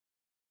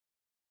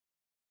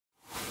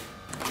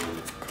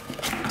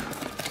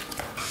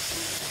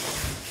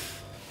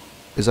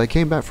As I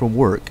came back from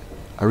work,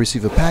 I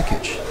received a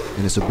package,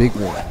 and it's a big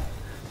one.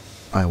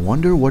 I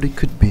wonder what it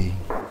could be.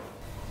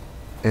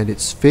 And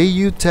it's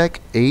FeiyuTech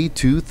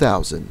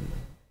a2000.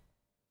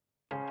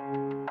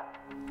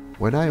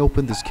 When I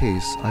opened this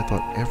case, I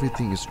thought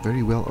everything is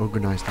very well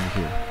organized in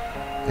here.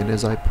 And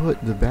as I put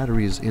the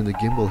batteries in the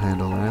gimbal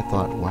handle, and I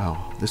thought,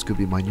 wow, this could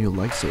be my new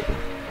lightsaber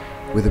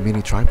with a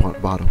mini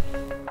tripod bottom.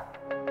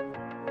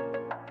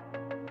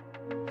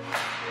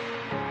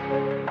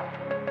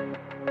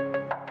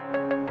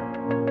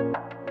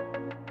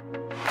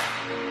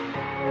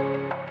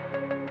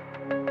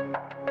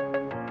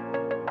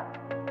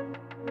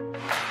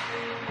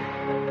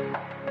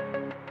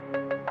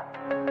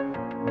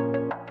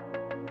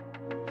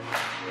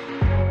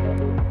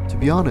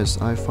 To be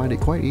honest, I find it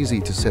quite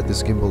easy to set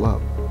this gimbal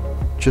up.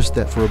 Just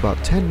that for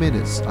about 10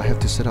 minutes, I have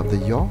to set up the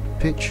yaw,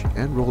 pitch,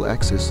 and roll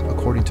axis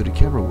according to the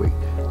camera weight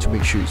to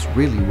make sure it's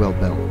really well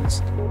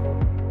balanced.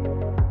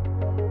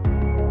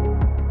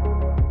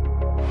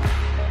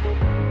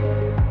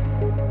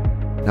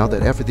 Now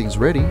that everything's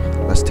ready,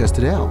 let's test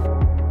it out.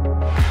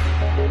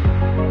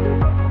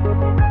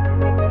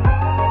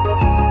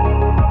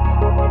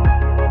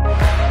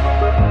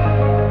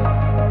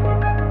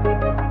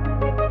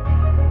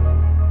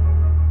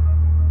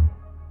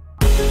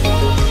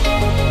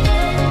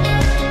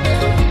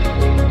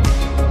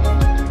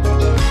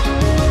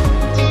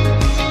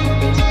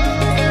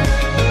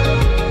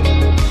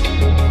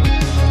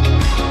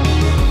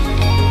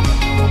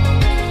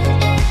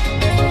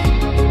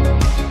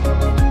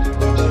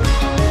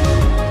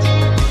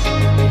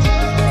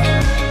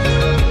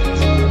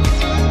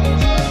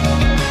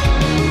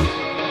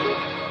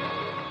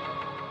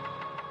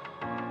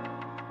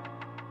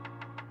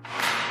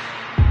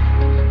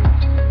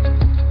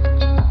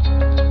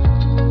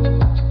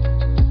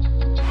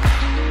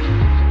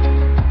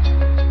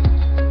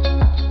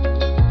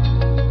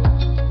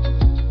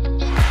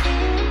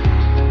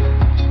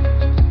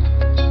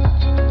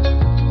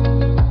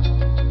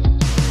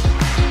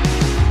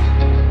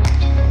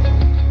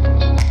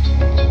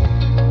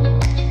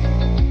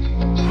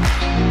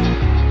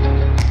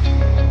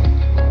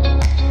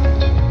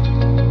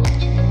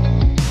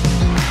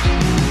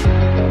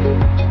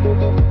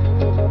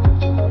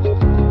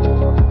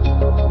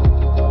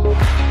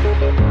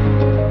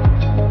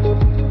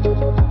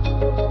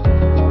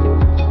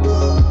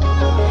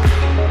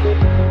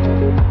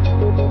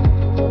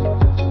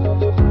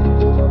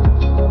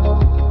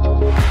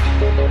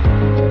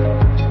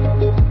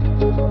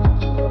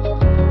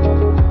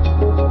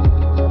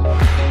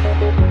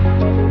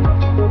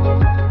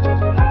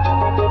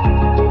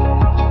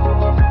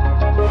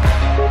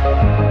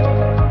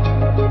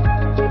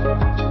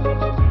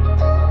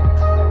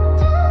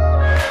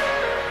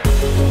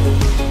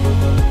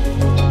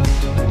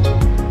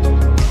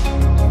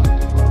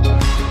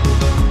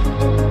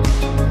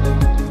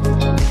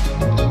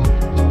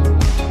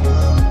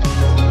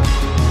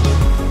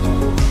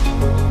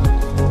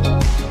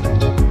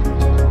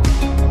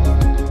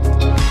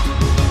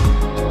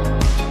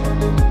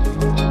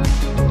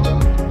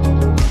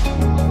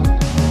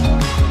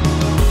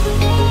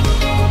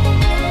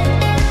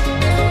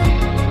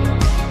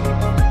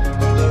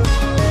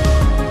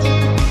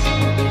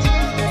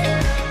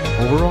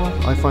 Overall,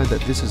 I find that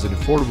this is an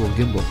affordable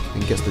gimbal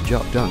and gets the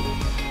job done.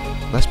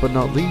 Last but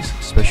not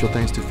least, special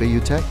thanks to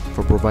FeiyuTech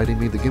for providing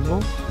me the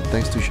gimbal, and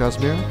thanks to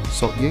Shazmir,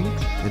 Salt Ying,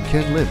 and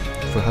Ken Lim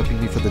for helping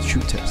me for the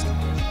shoot test.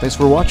 Thanks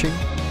for watching!